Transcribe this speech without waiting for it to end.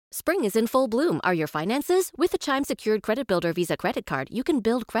Spring is in full bloom. Are your finances? With the Chime Secured Credit Builder Visa Credit Card, you can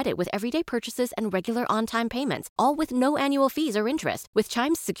build credit with everyday purchases and regular on-time payments, all with no annual fees or interest. With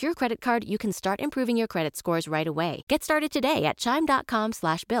Chime's Secure Credit Card, you can start improving your credit scores right away. Get started today at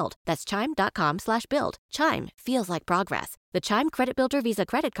chime.com/build. That's chime.com/build. Chime feels like progress. The Chime Credit Builder Visa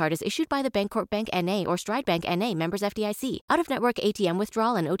Credit Card is issued by the Bancorp Bank N.A. or Stride Bank N.A. members FDIC. Out-of-network ATM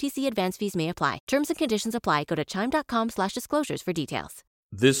withdrawal and OTC advance fees may apply. Terms and conditions apply. Go to chime.com/disclosures for details.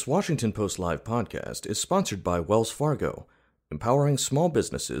 This Washington Post Live podcast is sponsored by Wells Fargo, empowering small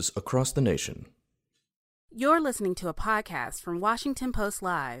businesses across the nation. You're listening to a podcast from Washington Post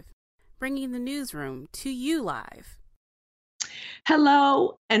Live, bringing the newsroom to you live.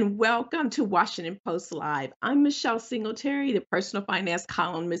 Hello and welcome to Washington Post Live. I'm Michelle Singletary, the personal finance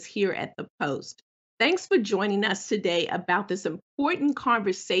columnist here at the Post. Thanks for joining us today about this important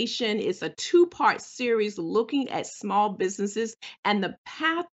conversation. It's a two-part series looking at small businesses and the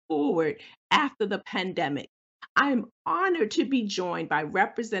path forward after the pandemic. I'm honored to be joined by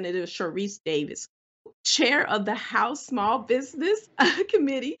Representative Sharice Davids, Chair of the House Small Business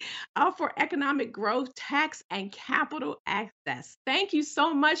Committee for Economic Growth, Tax, and Capital Access. Thank you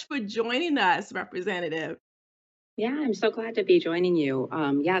so much for joining us, Representative. Yeah, I'm so glad to be joining you.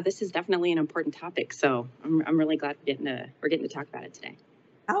 This is definitely an important topic, so I'm really glad we're getting to talk about it today.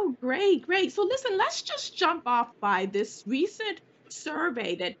 Oh, great. So listen, let's just jump off by this recent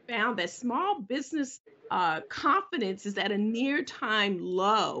survey that found that small business confidence is at a near-time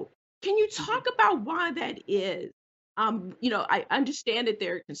low. Can you talk about why that is? I understand that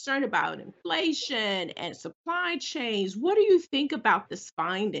they're concerned about inflation and supply chains. What do you think about this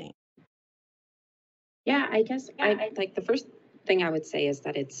finding? Yeah, I guess I like the first thing I would say is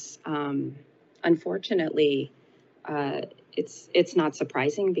that it's unfortunately it's not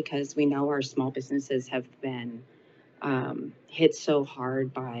surprising because we know our small businesses have been hit so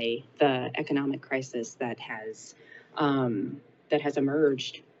hard by the economic crisis that has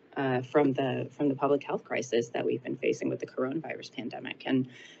emerged from the public health crisis that we've been facing with the coronavirus pandemic. And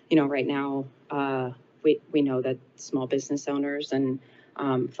right now we know that small business owners and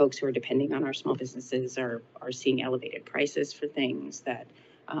folks who are depending on our small businesses are seeing elevated prices for things that,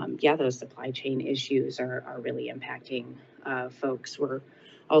 those supply chain issues are really impacting folks. We're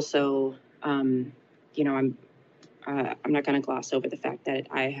also, I'm not going to gloss over the fact that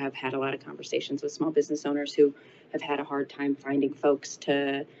I have had a lot of conversations with small business owners who have had a hard time finding folks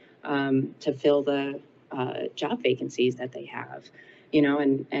to fill the job vacancies that they have,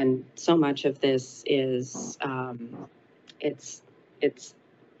 and so much of this is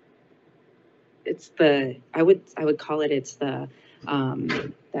it's the I would call it it's the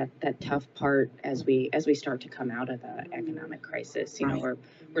that tough part as we start to come out of the economic crisis.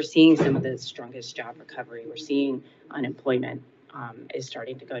 We're seeing some of the strongest job recovery. We're seeing unemployment is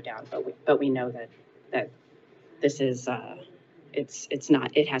starting to go down, but we know that this is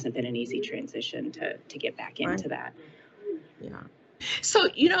it hasn't been an easy transition to get back into that. Yeah. So,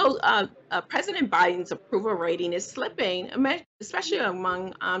 President Biden's approval rating is slipping, especially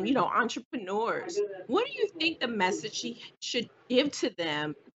among, entrepreneurs. What do you think the message he should give to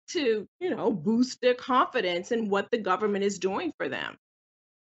them to, boost their confidence in what the government is doing for them?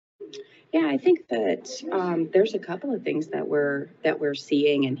 Yeah, I think that there's a couple of things that we're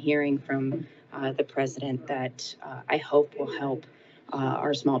seeing and hearing from the president that I hope will help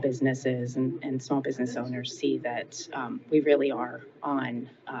our small businesses and small business owners see that we really are on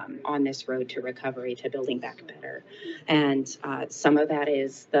this road to recovery, to building back better. And some of that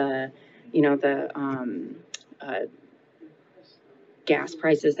is the gas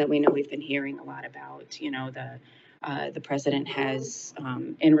prices that we know we've been hearing a lot about. The president has,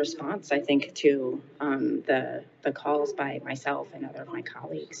 in response, I think, to the calls by myself and other of my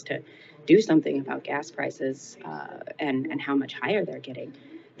colleagues to do something about gas prices and how much higher they're getting.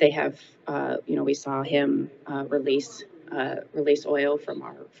 They have, we saw him release oil from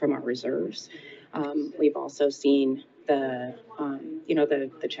our reserves. We've also seen the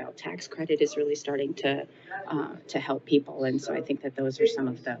child tax credit is really starting to help people, and so I think that those are some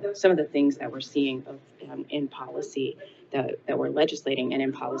of the things that we're seeing both in policy that we're legislating and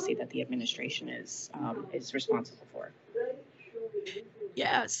in policy that the administration is responsible for.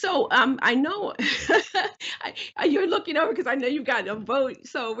 Yeah, so I know you're looking over because I know you got a vote,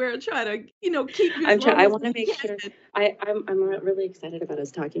 so we're trying to keep you. I want to make sure. I'm really excited about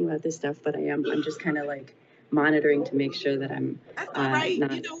us talking about this stuff, but I'm just kind of like monitoring to make sure that I'm. That's all right.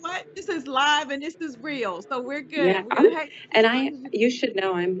 Not... You know what? This is live and this is real, so we're good. Yeah, you should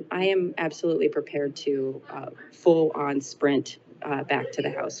know I am absolutely prepared to full on sprint back to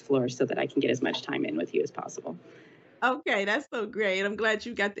the House floor so that I can get as much time in with you as possible. Okay, that's so great. I'm glad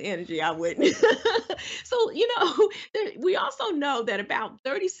you got the energy. I wouldn't. So, we also know that about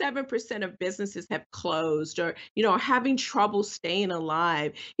 37% of businesses have closed or, are having trouble staying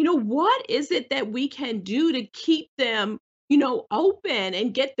alive. What is it that we can do to keep them, open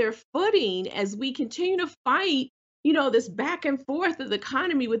and get their footing as we continue to fight, this back and forth of the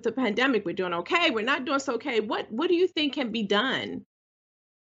economy with the pandemic? We're doing okay. We're not doing so okay. What do you think can be done?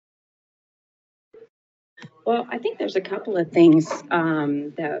 Well, I think there's a couple of things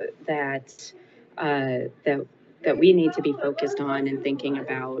that we need to be focused on and thinking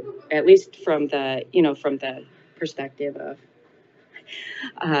about, at least from the from the perspective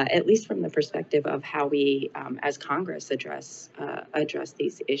of how we, as Congress, address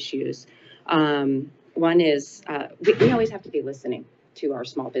these issues. One is we always have to be listening to our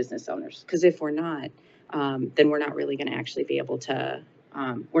small business owners, because if we're not, then we're not really going to actually be able to.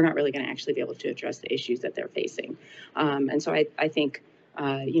 Address the issues that they're facing. And so I think,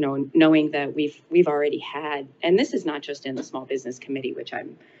 knowing that we've already had, and this is not just in the Small Business Committee, which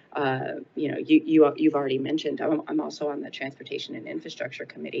you've already mentioned. I'm also on the Transportation and Infrastructure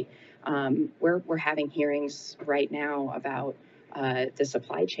Committee. We're having hearings right now about the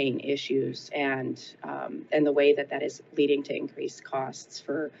supply chain issues and the way that is leading to increased costs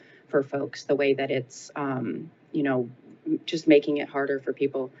for folks. The way that it's just making it harder for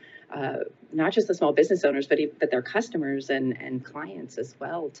people, not just the small business owners, but their customers and clients as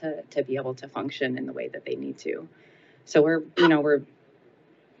well, to be able to function in the way that they need to. So we're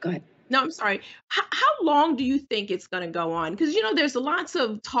go ahead. No, I'm sorry. How long do you think it's going to go on? Because there's lots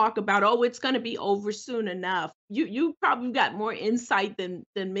of talk about, oh, it's going to be over soon enough. You probably got more insight than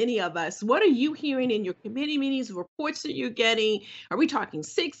many of us. What are you hearing in your committee meetings, reports that you're getting? Are we talking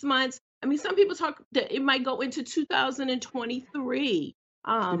 6 months? I mean, some people talk that it might go into 2023.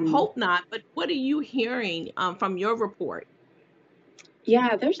 Hope not. But what are you hearing from your report?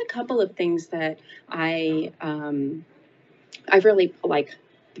 Yeah, there's a couple of things that I've really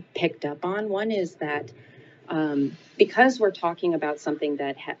picked up on. One is that because we're talking about something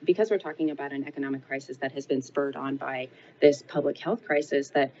because we're talking about an economic crisis that has been spurred on by this public health crisis,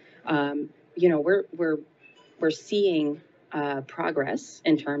 that we're seeing progress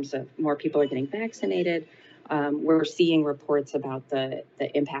in terms of more people are getting vaccinated. We're seeing reports about the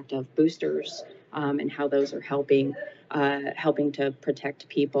impact of boosters and how those are helping to protect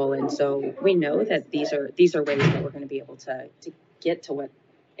people. And so we know that these are ways that we're going to be able to get to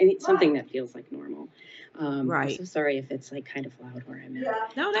something that feels like normal. Right. I'm so sorry if it's kind of loud where I'm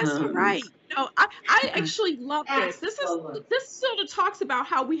at. No, that's all right. No, I actually love this. This sort of talks about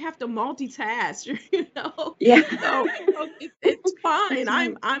how we have to multitask, Yeah. So it's fine.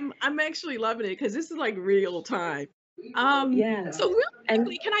 I'm actually loving it because this is like real time. Yeah. So really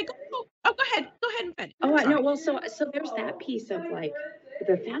quickly, can I go? Oh, go ahead. Go ahead and finish. Oh, no. Well, so there's that piece of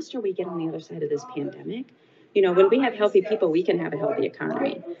the faster we get on the other side of this pandemic, when we have healthy people, we can have a healthy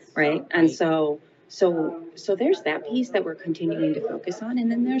economy, right? And so there's that piece that we're continuing to focus on.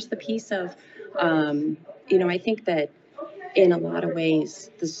 And then there's the piece of, I think that in a lot of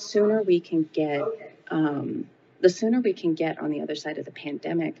ways, the sooner we can get on the other side of the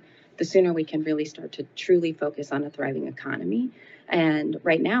pandemic, the sooner we can really start to truly focus on a thriving economy. And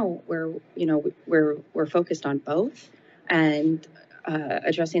right now we're focused on both, and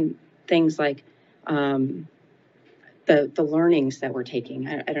addressing things like the learnings that we're taking.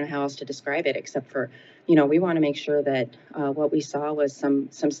 I don't know how else to describe it, except for, we want to make sure that what we saw was some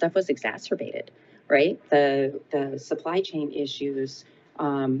stuff was exacerbated, right? The supply chain issues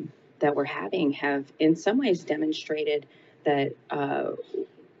that we're having have in some ways demonstrated that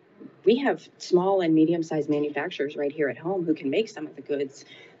we have small and medium-sized manufacturers right here at home who can make some of the goods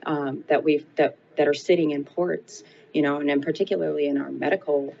that are sitting in ports, and particularly in our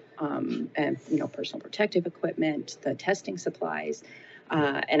medical and personal protective equipment, the testing supplies.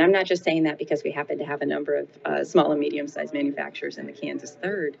 And I'm not just saying that because we happen to have a number of small and medium-sized manufacturers in the Kansas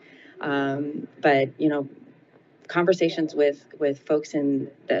Third, but conversations with folks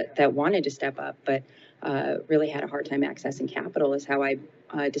that wanted to step up but really had a hard time accessing capital is how I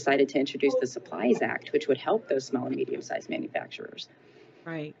decided to introduce the Supplies Act, which would help those small and medium-sized manufacturers.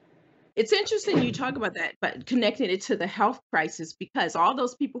 Right. It's interesting you talk about that, but connecting it to the health crisis, because all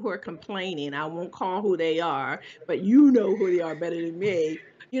those people who are complaining, I won't call who they are, but you know who they are better than me,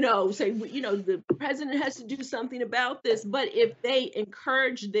 say, the president has to do something about this. But if they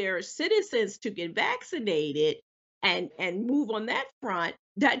encourage their citizens to get vaccinated and move on that front,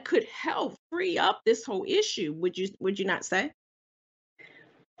 that could help free up this whole issue. Would you not say?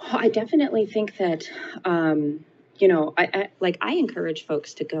 I definitely think that, I encourage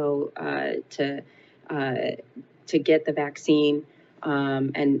folks to go to get the vaccine,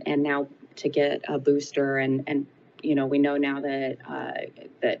 and now to get a booster, and we know now that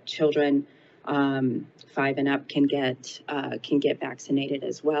that children 5 and up can get vaccinated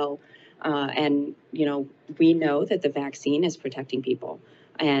as well, and we know that the vaccine is protecting people,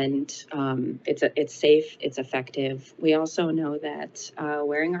 and it's safe, it's effective. We also know that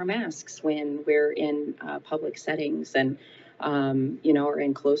wearing our masks when we're in public settings and or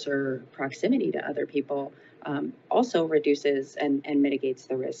in closer proximity to other people also reduces and mitigates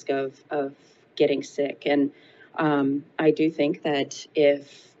the risk of getting sick. And I do think that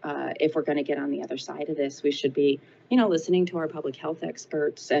if we're going to get on the other side of this, we should be listening to our public health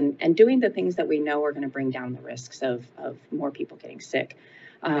experts and doing the things that we know are going to bring down the risks of more people getting sick.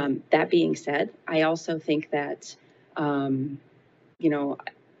 That being said, I also think that,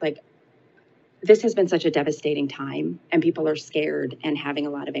 this has been such a devastating time, and people are scared and having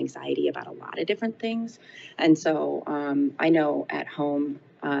a lot of anxiety about a lot of different things. And so I know at home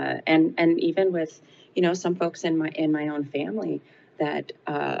and even with, some folks in my own family that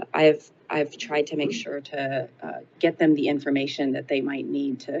I've tried to make sure to get them the information that they might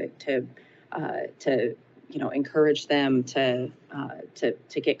need to encourage them to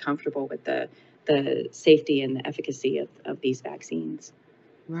get comfortable with the safety and the efficacy of these vaccines.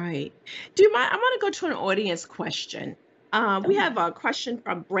 Right. Do you mind? I want to go to an audience question. We have a question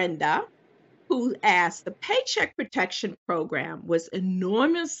from Brenda, who asked, the Paycheck Protection Program was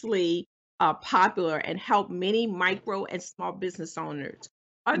enormously popular and helped many micro and small business owners.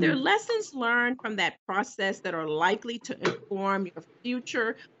 Are there lessons learned from that process that are likely to inform your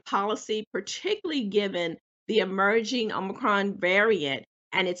future policy, particularly given the emerging Omicron variant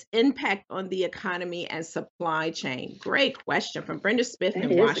and its impact on the economy and supply chain? Great question from Brenda Smith in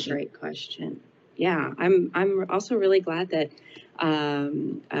Washington. That is a great question. Yeah, I'm also really glad that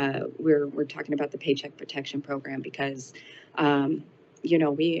we're talking about the Paycheck Protection Program because I'm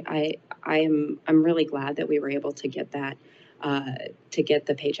really glad that we were able to get that to get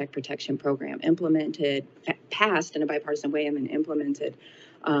the Paycheck Protection Program implemented, passed in a bipartisan way, and then implemented.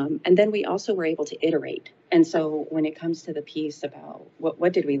 And then we also were able to iterate. And so when it comes to the piece about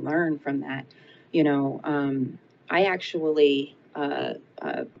what did we learn from that, I actually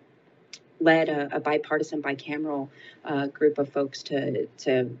led a bipartisan, bicameral group of folks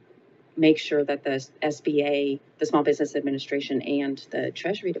to make sure that the SBA, the Small Business Administration, and the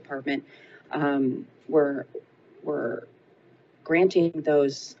Treasury Department were granting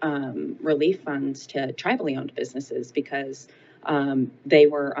those relief funds to tribally owned businesses because they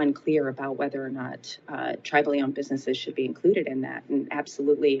were unclear about whether or not tribally owned businesses should be included in that. And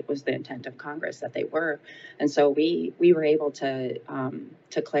absolutely, it was the intent of Congress that they were. And so we were able to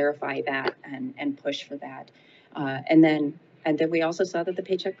clarify that and push for that. And then we also saw that the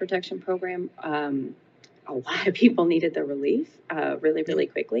Paycheck Protection Program, a lot of people needed the relief really, really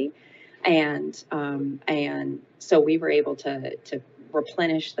quickly. And so we were able to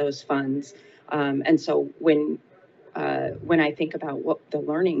replenish those funds. And so when I think about what the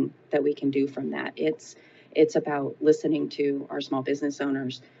learning that we can do from that, it's about listening to our small business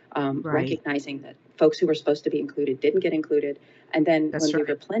owners, recognizing that folks who were supposed to be included didn't get included. And then we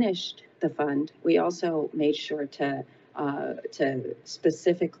replenished the fund, we also made sure to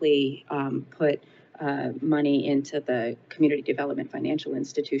specifically put money into the community development financial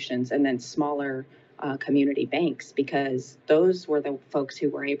institutions and then smaller community banks, because those were the folks who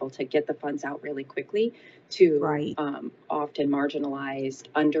were able to get the funds out really quickly to often marginalized,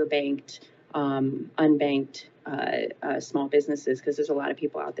 underbanked, unbanked small businesses, because there's a lot of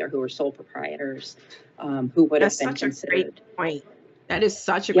people out there who are sole proprietors who would have been considered. That's such a great point. That is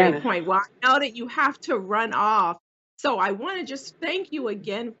such a great point. Well, I know that you have to run off. So I want to just thank you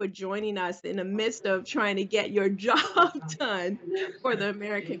again for joining us in the midst of trying to get your job done for the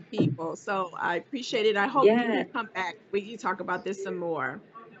American people. So I appreciate it. I hope you can come back. We can talk about this some more.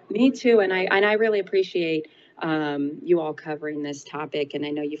 Me too. And I really appreciate you all covering this topic. And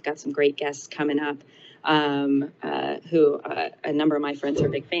I know you've got some great guests coming up who a number of my friends are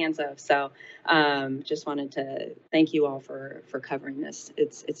big fans of. So just wanted to thank you all for covering this.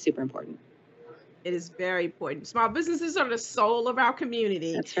 It's super important. It is very important. Small businesses are the soul of our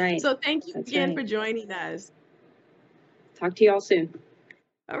community. That's right. So thank you again for joining us. Talk to you all soon.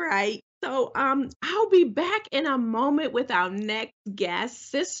 All right. So I'll be back in a moment with our next guest,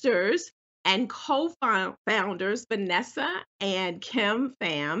 sisters and co-founders Vanessa and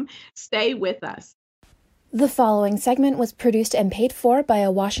Pham. Stay with us. The following segment was produced and paid for by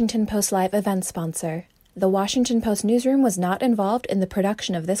a Washington Post Live event sponsor. The Washington Post newsroom was not involved in the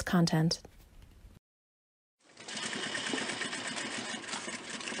production of this content.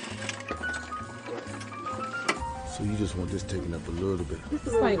 So you just want this taken up a little bit. Just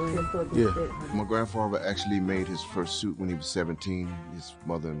slightly. Yeah. My grandfather actually made his first suit when he was 17. His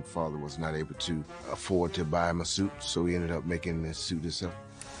mother and father was not able to afford to buy him a suit, so he ended up making this suit himself.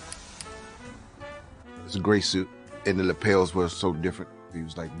 It's a gray suit, and the lapels were so different. He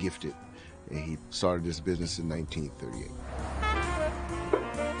was like gifted, and he started this business in 1938.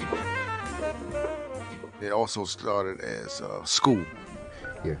 It also started as a school.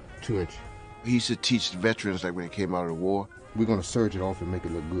 Yeah, 2-inch. He used to teach veterans, like when they came out of the war. We're going to serge it off and make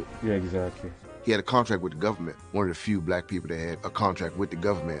it look good. Yeah, exactly. He had a contract with the government. One of the few black people that had a contract with the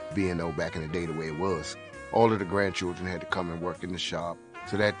government, being though back in the day the way it was. All of the grandchildren had to come and work in the shop.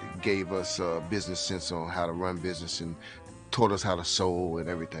 So that gave us a business sense on how to run business and taught us how to sew and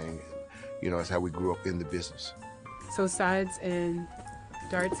everything. You know, that's how we grew up in the business. So sides and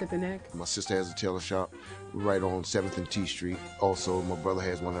darts at the neck? My sister has a tailor shop right on 7th and T Street. Also, my brother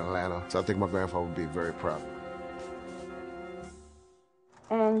has one in Atlanta. So I think my grandfather would be very proud.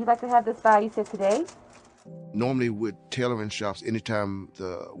 And you'd like to have this style you said today? Normally with tailoring shops, anytime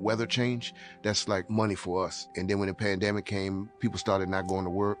the weather changed, that's like money for us. And then when the pandemic came, people started not going to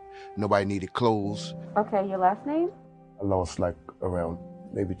work. Nobody needed clothes. Okay, your last name? I lost like around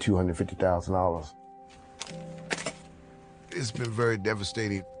maybe $250,000. It's been very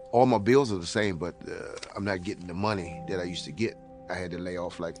devastating. All my bills are the same, but I'm not getting the money that I used to get. I had to lay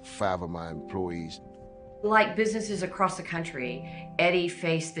off like 5 of my employees. Like businesses across the country, Eddie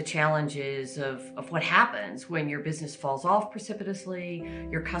faced the challenges of what happens when your business falls off precipitously,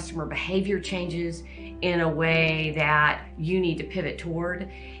 your customer behavior changes in a way that you need to pivot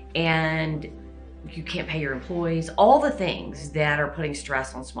toward, and you can't pay your employees. All the things that are putting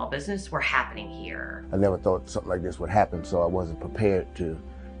stress on small business were happening here. I never thought something like this would happen, so I wasn't prepared to,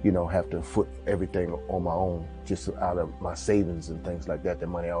 have to foot everything on my own, just out of my savings and things like that, the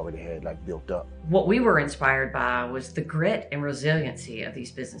money I already had like built up. What we were inspired by was the grit and resiliency of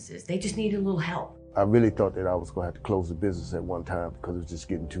these businesses. They just needed a little help. I really thought that I was going to have to close the business at one time because it was just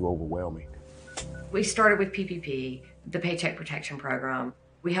getting too overwhelming. We started with PPP, the Paycheck Protection Program.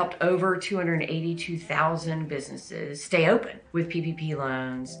 We helped over 282,000 businesses stay open with PPP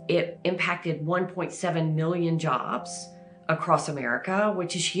loans. It impacted 1.7 million jobs across America,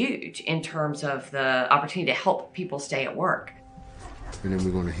 which is huge in terms of the opportunity to help people stay at work. And then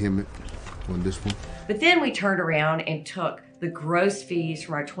we're going to hem it on this one. But then we turned around and took the gross fees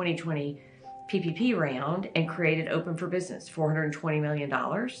from our 2020 PPP round and created Open for Business, $420 million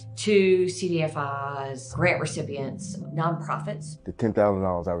to CDFIs, grant recipients, nonprofits. The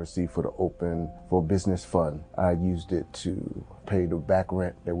 $10,000 I received for the Open for Business Fund, I used it to pay the back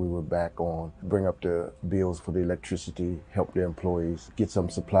rent that we were back on, bring up the bills for the electricity, help the employees, get some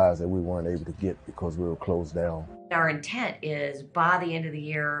supplies that we weren't able to get because we were closed down. Our intent is by the end of the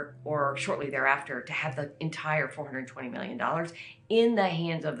year or shortly thereafter to have the entire $420 million in the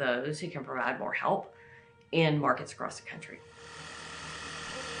hands of those who can provide more help in markets across the country.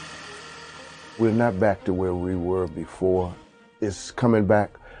 We're not back to where we were before. It's coming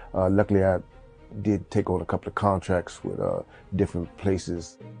back. Luckily, I did take on a couple of contracts with different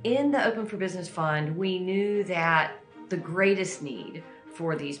places. In the Open for Business Fund, we knew that the greatest need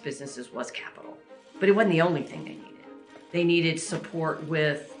for these businesses was capital. But it wasn't the only thing they needed. They needed support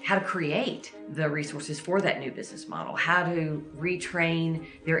with how to create the resources for that new business model, how to retrain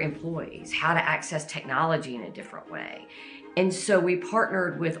their employees, how to access technology in a different way. And so we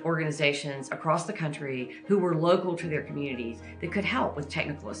partnered with organizations across the country who were local to their communities that could help with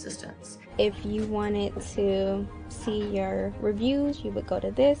technical assistance. If you wanted to see your reviews, you would go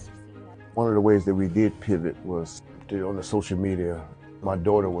to this. One of the ways that we did pivot was on the social media. My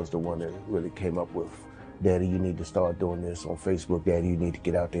daughter was the one that really came up with, Daddy, you need to start doing this on Facebook. Daddy, you need to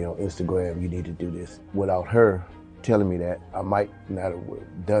get out there on Instagram. You need to do this. Without her telling me that, I might not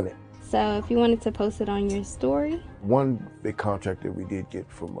have done it. So if you wanted to post it on your story? One big contract that we did get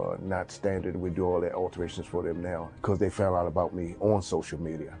from Not Standard, we do all their alterations for them now because they found out about me on social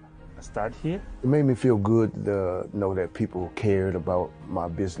media. I start here. It made me feel good to know that people cared about my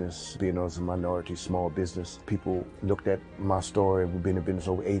business, being as a minority small business. People looked at my story. We've been in business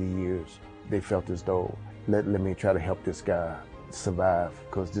over 80 years. They felt as though, let me try to help this guy survive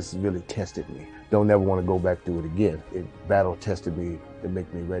because this really tested me. Don't ever want to go back through it again. It battle tested me to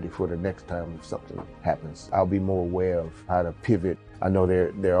make me ready for the next time if something happens. I'll be more aware of how to pivot. I know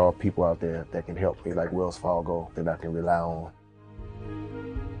there are people out there that can help me, like Wells Fargo, that I can rely on.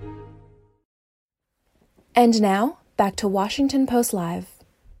 And now, back to Washington Post Live.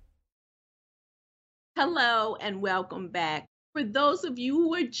 Hello and welcome back. For those of you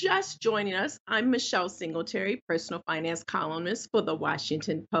who are just joining us, I'm Michelle Singletary, personal finance columnist for the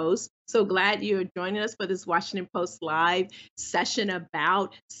Washington Post. So glad you're joining us for this Washington Post Live session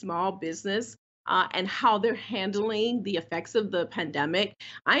about small business and how they're handling the effects of the pandemic.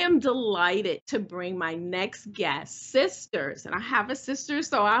 I am delighted to bring my next guest, sisters, and I have a sister,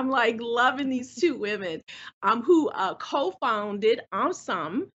 so I'm like loving these two women who co-founded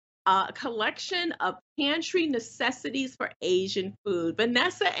Awesome, a collection of pantry necessities for Asian food.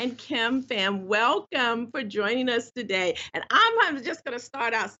 Vanessa and Pham, welcome for joining us today. And I'm just going to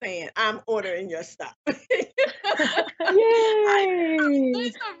start out saying I'm ordering your stuff. I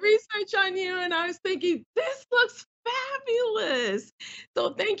did some research on you and I was thinking, this looks fabulous.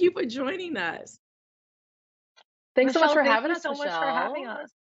 So thank you for joining us. Thanks so much for Michelle, having us, so much for having Michelle. us.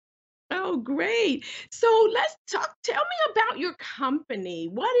 Oh, great. So let's talk. Tell me about your company.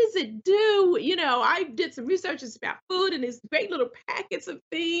 What does it do? You know, I did some research. It's about food and it's great little packets of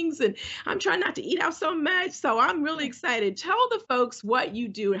things. And I'm trying not to eat out so much. So I'm really excited. Tell the folks what you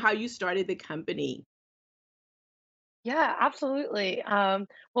do and how you started the company. Yeah, absolutely. Well,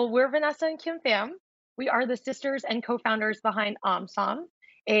 we're Vanessa and Pham. We are the sisters and co-founders behind Omsom,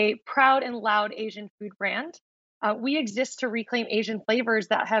 a proud and loud Asian food brand. We exist to reclaim Asian flavors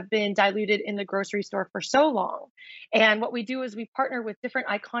that have been diluted in the grocery store for so long. And what we do is we partner with different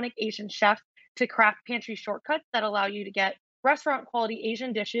iconic Asian chefs to craft pantry shortcuts that allow you to get restaurant quality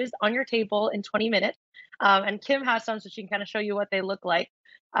Asian dishes on your table in 20 minutes. And Kim has some, so she can kind of show you what they look like.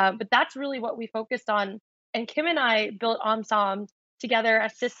 But that's really what we focused on. And Kim and I built Omsom together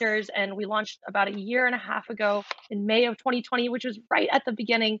as sisters, and we launched about a year and a half ago in May of 2020, which was right at the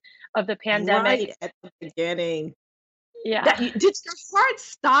beginning of the pandemic. Right at the beginning. Yeah. Did your heart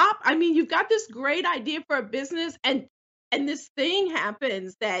stop? I mean, you've got this great idea for a business and this thing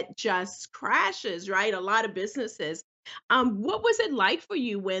happens that just crashes, right? A lot of businesses. What was it like for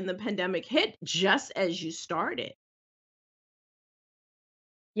you when the pandemic hit just as you started?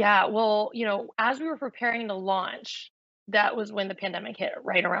 Yeah, well, as we were preparing to launch, that was when the pandemic hit,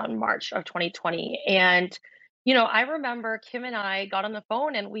 right around March of 2020. And, I remember Kim and I got on the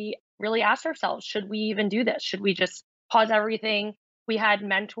phone and we really asked ourselves, should we even do this? Should we just pause everything? We had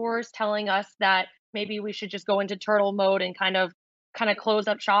mentors telling us that maybe we should just go into turtle mode and kind of close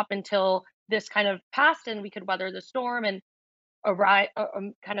up shop until this kind of passed and we could weather the storm and arrive,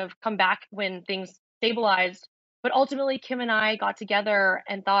 kind of come back when things stabilized. But ultimately, Kim and I got together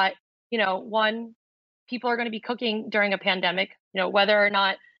and thought, one, people are going to be cooking during a pandemic, whether or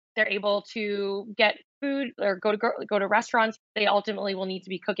not they're able to get food or go to restaurants, they ultimately will need to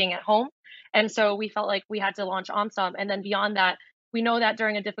be cooking at home. And so we felt like we had to launch Omsom. And then beyond that, we know that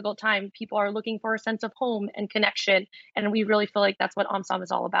during a difficult time, people are looking for a sense of home and connection. And we really feel like that's what Omsom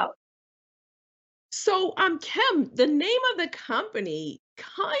is all about. So, Kim, the name of the company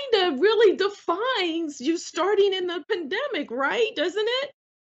kind of really defines you starting in the pandemic, right? Doesn't it?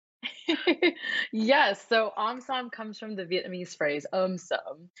 Yes, so Omsom comes from the Vietnamese phrase Som,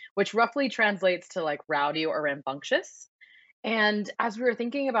 which roughly translates to like rowdy or rambunctious. And as we were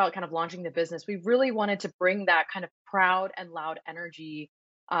thinking about kind of launching the business, we really wanted to bring that kind of proud and loud energy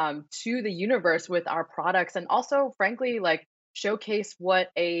to the universe with our products, and also, frankly, like showcase what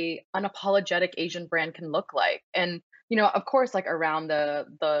a unapologetic Asian brand can look like. And of course, like around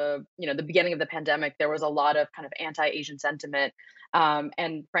the beginning of the pandemic, there was a lot of kind of anti-Asian sentiment,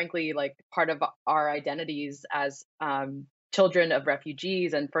 and frankly, like part of our identities as children of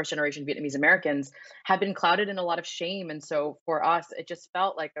refugees and first generation Vietnamese Americans have been clouded in a lot of shame. And so for us, it just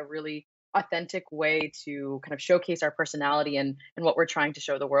felt like a really authentic way to kind of showcase our personality and what we're trying to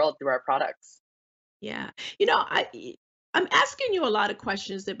show the world through our products. Yeah. I'm asking you a lot of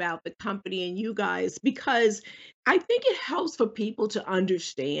questions about the company and you guys because I think it helps for people to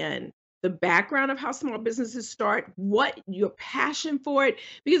understand the background of how small businesses start, what your passion for it,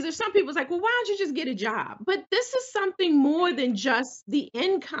 because there's some people's like, well, why don't you just get a job? But this is something more than just the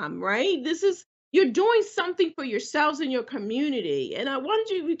income, right? This is you're doing something for yourselves and your community. And I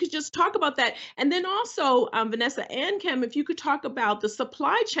wanted you, we could just talk about that. And then also, Vanessa and Kim, if you could talk about the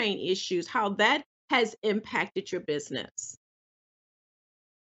supply chain issues, how that has impacted your business.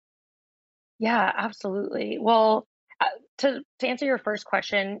 Yeah, absolutely. Well, to answer your first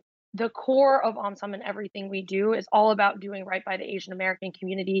question, the core of Omsom and everything we do is all about doing right by the Asian American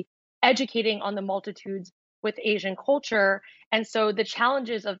community, educating on the multitudes with Asian culture. And so the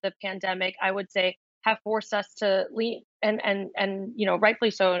challenges of the pandemic, I would say, have forced us to lean and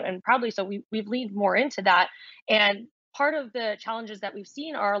rightfully so and proudly so we've leaned more into that. And part of the challenges that we've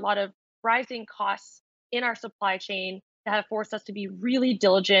seen are a lot of rising costs in our supply chain, that have forced us to be really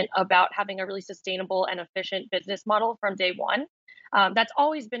diligent about having a really sustainable and efficient business model from day one. That's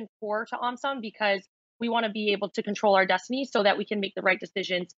always been core to OMSOM because we want to be able to control our destiny so that we can make the right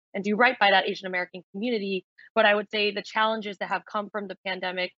decisions and do right by that Asian American community. But I would say the challenges that have come from the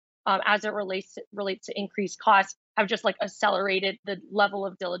pandemic as it relates to increased costs have just like accelerated the level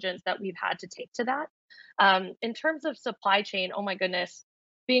of diligence that we've had to take to that. In terms of supply chain, oh my goodness,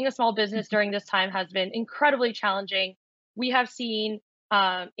 being a small business during this time has been incredibly challenging. We have seen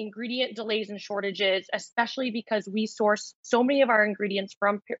ingredient delays and shortages, especially because we source so many of our ingredients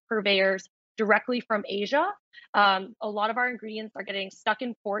from purveyors directly from Asia. A lot of our ingredients are getting stuck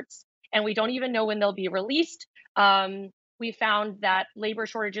in ports and we don't even know when they'll be released. We found that labor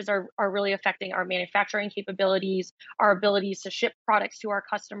shortages are really affecting our manufacturing capabilities, our abilities to ship products to our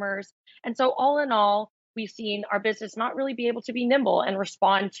customers. And so all in all, we've seen our business not really be able to be nimble and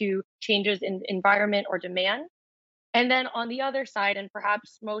respond to changes in environment or demand. And then on the other side, and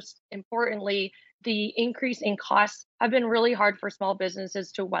perhaps most importantly, the increase in costs have been really hard for small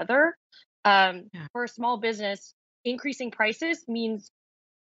businesses to weather. For a small business, increasing prices means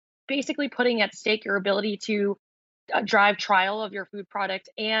basically putting at stake your ability to drive trial of your food product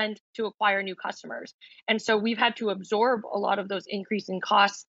and to acquire new customers. And so we've had to absorb a lot of those increasing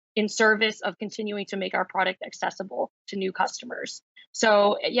costs in service of continuing to make our product accessible to new customers.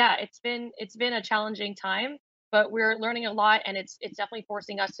 So yeah, it's been a challenging time, but we're learning a lot, and it's definitely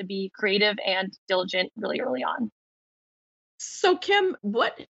forcing us to be creative and diligent really early on. So Kim,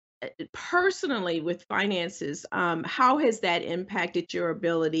 what personally with finances, how has that impacted your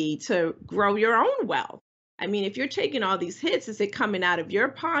ability to grow your own wealth? I mean, if you're taking all these hits, is it coming out of your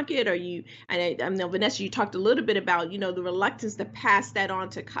pocket? Or you, and I know Vanessa, you talked a little bit about, the reluctance to pass that on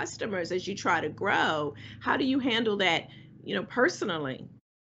to customers as you try to grow. How do you handle that, personally?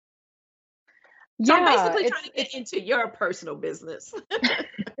 So I'm Yeah, basically trying it's to get into your personal business.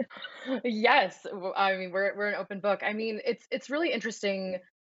 yes. I mean, we're an open book. I mean, it's really interesting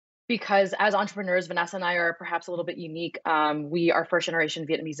because as entrepreneurs, Vanessa and I are perhaps a little bit unique. We are first generation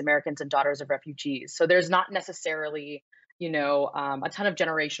Vietnamese Americans and daughters of refugees. So there's not necessarily, a ton of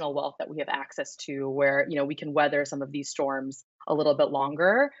generational wealth that we have access to where, we can weather some of these storms a little bit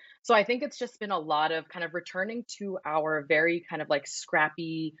longer. So I think it's just been a lot of kind of returning to our very kind of like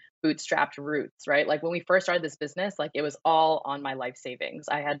scrappy, bootstrapped roots, right? Like when we first started this business, like it was all on my life savings.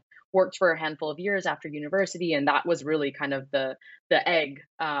 I had worked for a handful of years after university, and that was really kind of the egg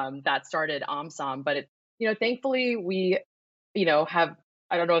that started OMSOM. But thankfully we, have,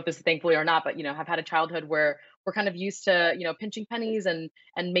 I don't know if this is thankfully or not, but have had a childhood where we're kind of used to pinching pennies and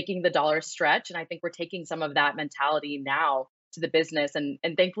making the dollar stretch. And I think we're taking some of that mentality now to the business, and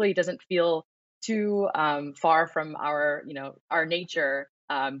thankfully it doesn't feel too far from our our nature.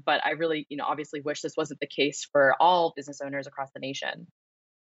 But I really obviously wish this wasn't the case for all business owners across the nation.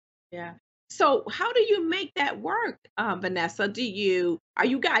 Yeah. So how do you make that work, Vanessa? Are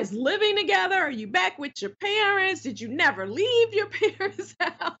you guys living together? Are you back with your parents? Did you never leave your parents'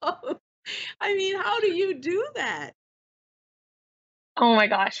 house? I mean, how do you do that? Oh my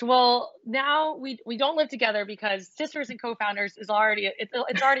gosh. Well, now we don't live together because sisters and co-founders is already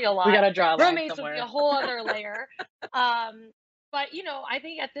it's already a We lot. got to draw a line Roommates would be somewhere. a whole other layer. But I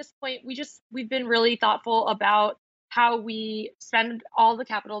think at this point we've been really thoughtful about how we spend all the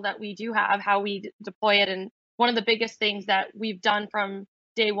capital that we do have, how we deploy it, and one of the biggest things that we've done from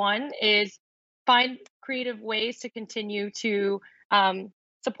day one is find creative ways to continue to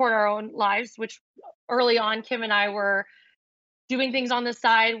support our own lives. Which early on, Kim and I were doing things on the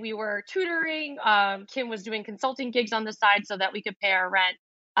side. We were tutoring. Kim was doing consulting gigs on the side so that we could pay our rent.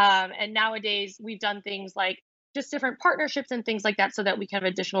 And nowadays, we've done things like just different partnerships and things like that so that we can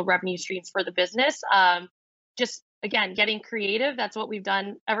have additional revenue streams for the business. Just again, getting creative. That's what we've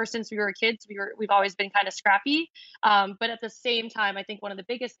done ever since we were kids. We've always been kind of scrappy. But at the same time, I think one of the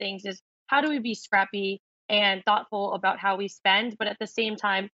biggest things is how do we be scrappy and thoughtful about how we spend, but at the same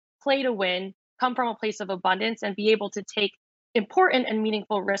time, play to win, come from a place of abundance, and be able to take important and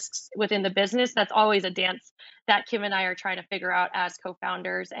meaningful risks within the business. That's always a dance that Kim and I are trying to figure out as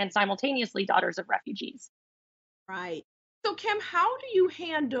co-founders and simultaneously daughters of refugees. Right. So Kim, how do you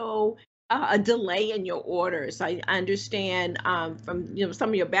handle a delay in your orders? I understand from some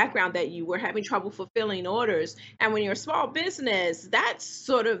of your background that you were having trouble fulfilling orders, and when you're a small business, that's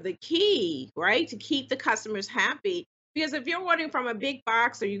sort of the key, right? To keep the customers happy. Because if you're ordering from a big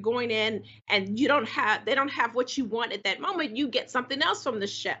box or you're going in and they don't have what you want at that moment, you get something else from the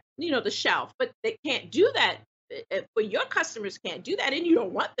shelf, the shelf. But they can't do that. For your customers can't do that, and you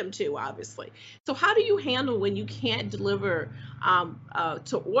don't want them to, obviously. So how do you handle when you can't deliver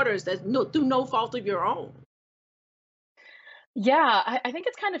to orders through no fault of your own? Yeah, I think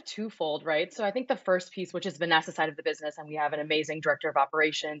it's kind of twofold, right? So I think the first piece, which is Vanessa's side of the business, and we have an amazing director of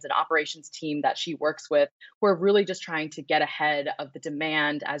operations and operations team that she works with. We're really just trying to get ahead of the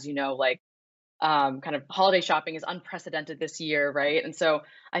demand, as you know, like kind of holiday shopping is unprecedented this year, right? And so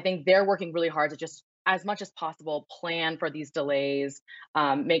I think they're working really hard to just, as much as possible, plan for these delays,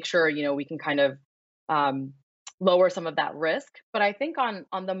 make sure we can kind of um, lower some of that risk. But I think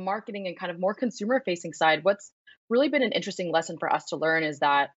on the marketing and kind of more consumer facing side, what's really been an interesting lesson for us to learn is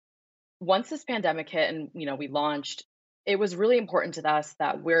that once this pandemic hit and we launched, it was really important to us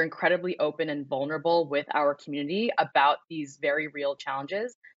that we're incredibly open and vulnerable with our community about these very real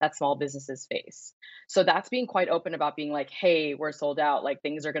challenges that small businesses face. So that's being quite open about being like, hey, we're sold out, like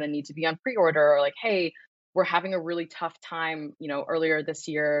things are going to need to be on pre-order, or like, hey, we're having a really tough time. Earlier this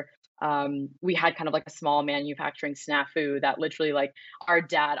year, we had kind of like a small manufacturing snafu that literally like our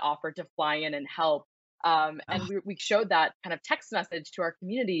dad offered to fly in and help, and we showed that kind of text message to our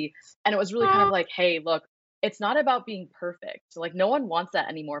community. And it was really kind of like, hey, look, it's not about being perfect. Like, no one wants that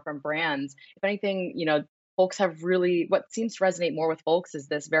anymore from brands. If anything, folks have really, what seems to resonate more with folks is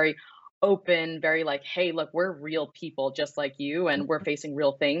this very open, very like, hey, look, we're real people just like you, and we're facing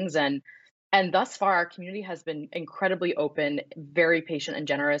real things. And thus far, our community has been incredibly open, very patient and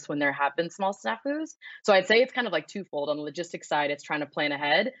generous when there have been small snafus. So I'd say it's kind of like twofold. On the logistics side, it's trying to plan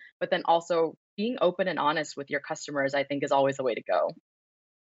ahead, but then also being open and honest with your customers, I think, is always the way to go.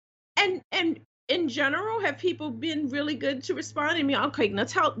 And in general, have people been really good to respond? I mean, okay, now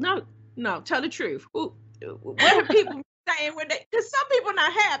tell the truth. What are people saying when they? Because some people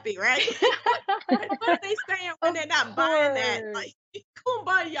not happy, right? What are they saying when they're not buying that? Like,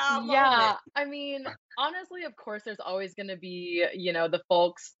 kumbaya Yeah, moment. I mean, honestly, of course, there's always going to be, the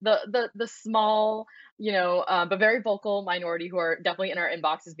folks, the small, but very vocal minority who are definitely in our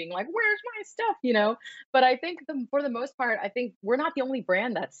inboxes being like, "Where's my stuff?" But I think for the most part, I think we're not the only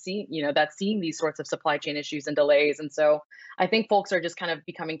brand that's seeing these sorts of supply chain issues and delays, and so I think folks are just kind of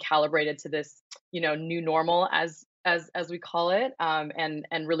becoming calibrated to this, new normal as we call it,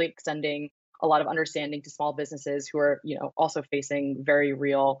 and really extending a lot of understanding to small businesses who are, also facing very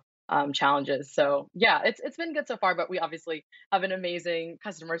real challenges. So yeah, it's been good so far, but we obviously have an amazing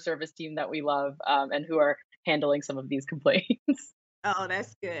customer service team that we love, and who are handling some of these complaints. Oh,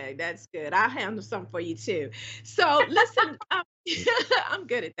 that's good. That's good. I'll handle some for you too. So listen, I'm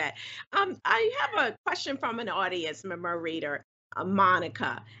good at that. I have a question from an audience member reader,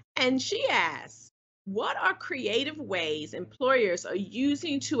 Monica, and she asks, what are creative ways employers are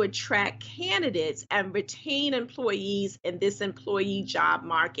using to attract candidates and retain employees in this employee job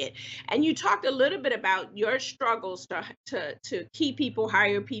market? And you talked a little bit about your struggles to keep people,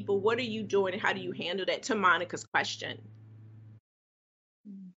 hire people. What are you doing? How do you handle that? To Monica's question.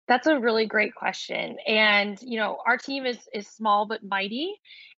 That's a really great question. And, our team is small but mighty.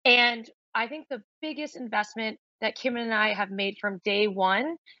 And I think the biggest investment that Kim and I have made from day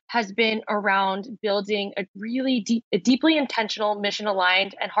one has been around building a really deeply intentional, mission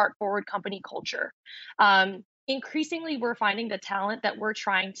aligned, and heart forward company culture. Increasingly, we're finding the talent that we're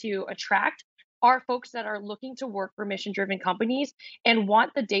trying to attract are folks that are looking to work for mission driven companies and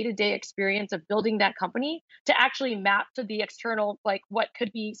want the day to day experience of building that company to actually map to the external, like what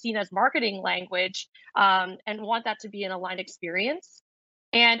could be seen as marketing language, and want that to be an aligned experience.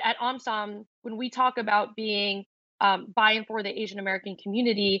 And at OMSOM, when we talk about being buy-in for the Asian American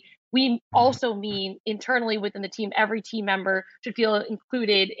community, we also mean internally within the team, every team member should feel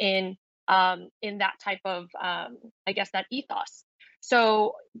included in that type of, I guess, that ethos.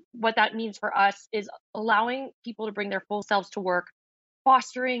 So what that means for us is allowing people to bring their full selves to work,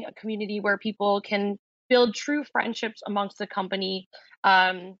 fostering a community where people can build true friendships amongst the company,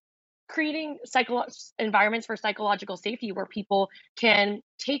 creating environments for psychological safety where people can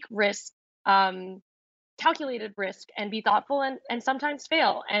take risk, calculated risk, and be thoughtful and sometimes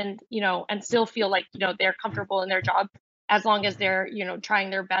fail and still feel like they're comfortable in their job as long as they're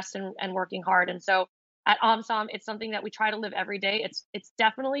trying their best and working hard. And so at OMSOM, it's something that we try to live every day. It's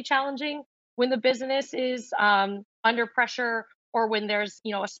definitely challenging when the business is under pressure or when there's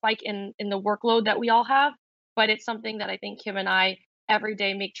a spike in the workload that we all have. But it's something that I think Kim and I every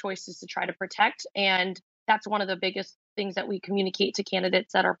day make choices to try to protect, and that's one of the biggest things that we communicate to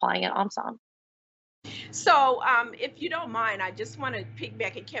candidates that are applying at OMSOM. So, if you don't mind, I just want to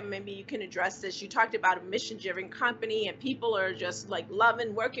piggyback, and Kim, maybe you can address this. You talked about a mission-driven company, and people are just like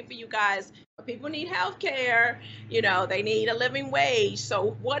loving working for you guys. But people need health care, they need a living wage.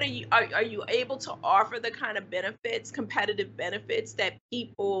 So, what are you able to offer the kind of benefits, competitive benefits that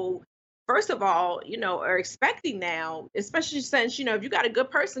people, first of all, are expecting now, especially since if you got a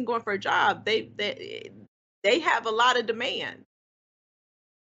good person going for a job, they have a lot of demand.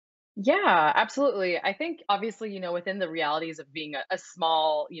 Yeah, absolutely. I think obviously, within the realities of being a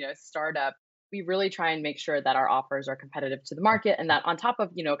small, startup, we really try and make sure that our offers are competitive to the market and that on top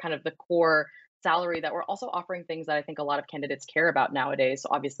of, kind of the core salary that we're also offering things that I think a lot of candidates care about nowadays. So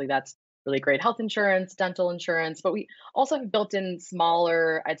obviously that's really great health insurance, dental insurance, but we also have built in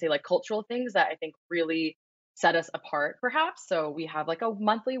smaller, I'd say like cultural things that I think really set us apart perhaps. So we have like a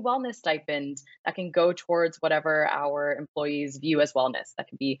monthly wellness stipend that can go towards whatever our employees view as wellness. That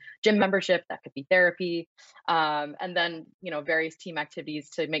could be gym membership, that could be therapy, and then various team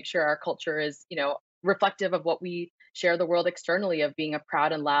activities to make sure our culture is reflective of what we share the world externally of being a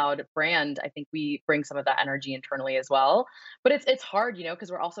proud and loud brand. I think we bring some of that energy internally as well, but it's hard,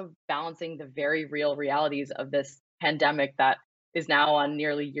 because we're also balancing the very real realities of this pandemic that is now on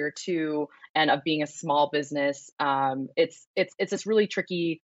nearly year two, and of being a small business. It's this really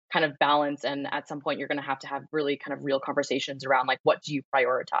tricky kind of balance, and at some point you're going to have really kind of real conversations around like what do you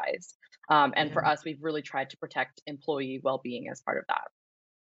prioritize. And for Yeah. us, we've really tried to protect employee well-being as part of that.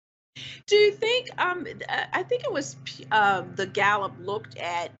 Do you think, I think it was the Gallup looked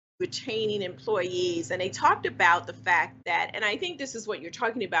at retaining employees and they talked about the fact that, and I think this is what you're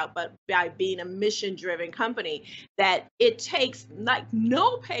talking about, but by being a mission driven company, that it takes like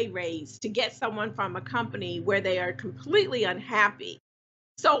no pay raise to get someone from a company where they are completely unhappy.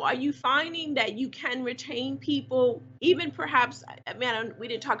 So are you finding that you can retain people, even perhaps, I mean, we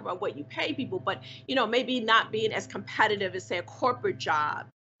didn't talk about what you pay people, but maybe not being as competitive as say a corporate job.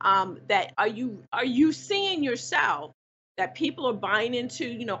 That are you seeing yourself that people are buying into,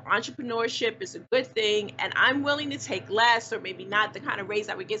 entrepreneurship is a good thing, and I'm willing to take less or maybe not the kind of raise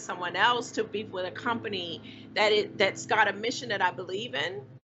I would get someone else to be with a company that's got a mission that I believe in?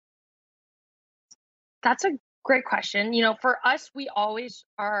 That's a great question. For us, we always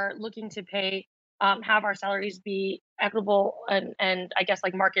are looking to pay, have our salaries be equitable and I guess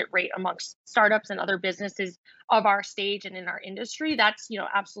like market rate amongst startups and other businesses of our stage and in our industry. That's,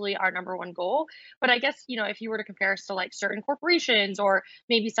 absolutely our number one goal. But I guess, if you were to compare us to like certain corporations or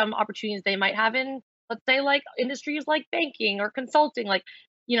maybe some opportunities they might have in, let's say, like industries like banking or consulting, like,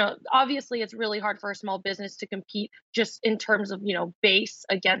 obviously it's really hard for a small business to compete just in terms of, base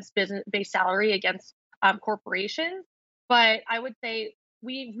against business base salary against corporations. But I would say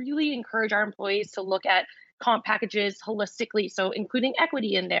we really encourage our employees to look at comp packages holistically, so including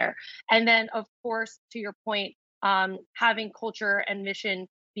equity in there. And then, of course, to your point, having culture and mission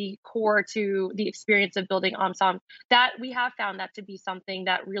be core to the experience of building OMSOM, that we have found that to be something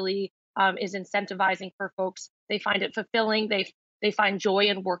that really is incentivizing for folks. They find it fulfilling. They find joy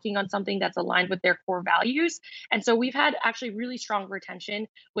in working on something that's aligned with their core values. And so we've had actually really strong retention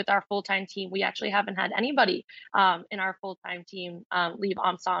with our full-time team. We actually haven't had anybody in our full-time team leave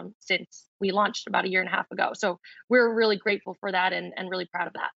OMSOM since we launched about a year and a half ago. So we're really grateful for that and really proud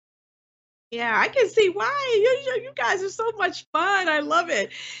of that. Yeah, I can see why. You guys are so much fun. I love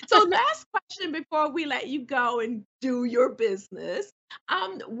it. So, last question before we let you go and do your business.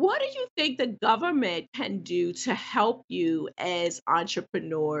 What do you think the government can do to help you as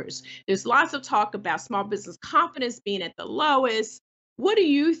entrepreneurs? There's lots of talk about small business confidence being at the lowest. What do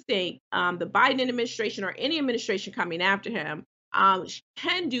you think the Biden administration or any administration coming after him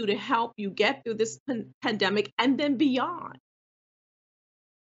can do to help you get through this pandemic and then beyond?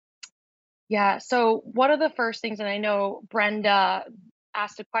 Yeah. So one of the first things, and I know Brenda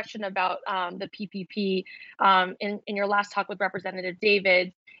asked a question about the PPP in your last talk with Representative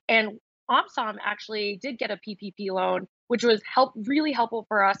David, and OMSOM actually did get a PPP loan, which was really helpful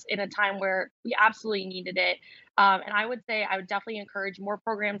for us in a time where we absolutely needed it. And I would say I would definitely encourage more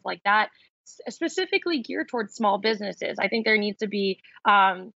programs like that, specifically geared towards small businesses. I think there needs to be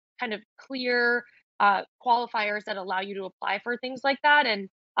kind of clear qualifiers that allow you to apply for things like that, and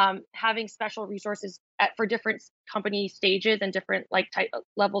having special resources for different company stages and different like type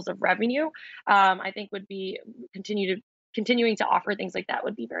levels of revenue, I think would be continuing to offer things like that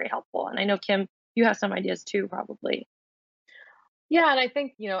would be very helpful. And I know Kim, you have some ideas too, probably. Yeah, and I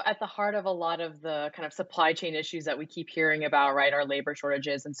think, at the heart of a lot of the kind of supply chain issues that we keep hearing about, right, are labor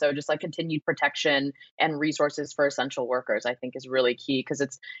shortages. And so just like continued protection and resources for essential workers, I think is really key because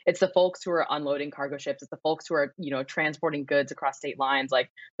it's the folks who are unloading cargo ships, it's the folks who are, transporting goods across state lines.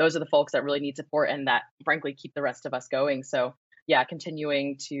 Like those are the folks that really need support and that frankly keep the rest of us going. So yeah,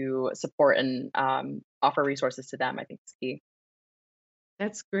 continuing to support and offer resources to them, I think is key.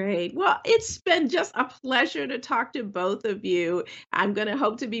 That's great. Well, it's been just a pleasure to talk to both of you. I'm going to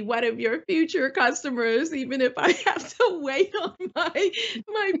hope to be one of your future customers, even if I have to wait on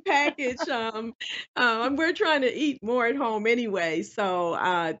my package. We're trying to eat more at home anyway. So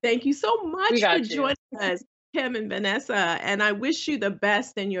thank you so We much for got you. joining us. Pham and Vanessa, and I wish you the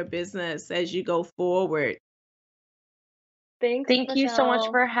best in your business as you go forward. Thanks, Thank you so much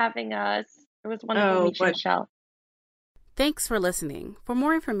Michelle. for having us. It was wonderful Oh, meeting you, but Michelle. Thanks for listening. For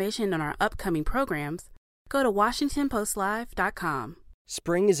more information on our upcoming programs, go to WashingtonPostLive.com.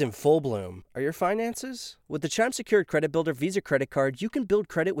 Spring is in full bloom. Are your finances? With the Chime Secured Credit Builder Visa Credit Card, you can build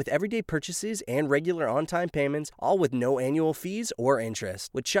credit with everyday purchases and regular on-time payments, all with no annual fees or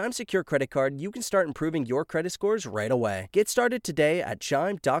interest. With Chime Secured Credit Card, you can start improving your credit scores right away. Get started today at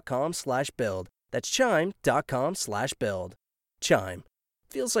chime.com/build. That's chime.com/build. Chime.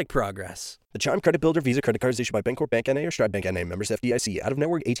 Feels like progress. The Chime Credit Builder Visa Credit Card is issued by Bancorp Bank N.A. or Stride Bank N.A. Members FDIC.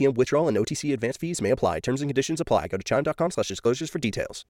 Out-of-network ATM withdrawal and OTC advance fees may apply. Terms and conditions apply. Go to chime.com/disclosures for details.